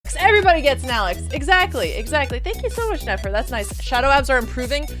Everybody gets an Alex. Exactly, exactly. Thank you so much, Nefer. That's nice. Shadow abs are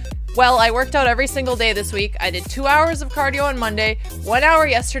improving. Well, I worked out every single day this week. I did 2 hours of cardio on Monday, 1 hour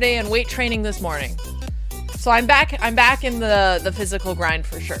yesterday, and weight training this morning. So I'm back in the physical grind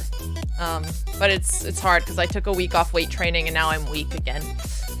for sure. But it's hard because I took a week off weight training and now I'm weak again.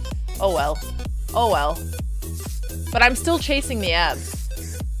 Oh well. Oh well. But I'm still chasing the abs.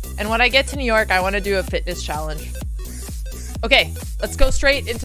 And when I get to New York, I want to do a fitness challenge. Okay, let's go straight into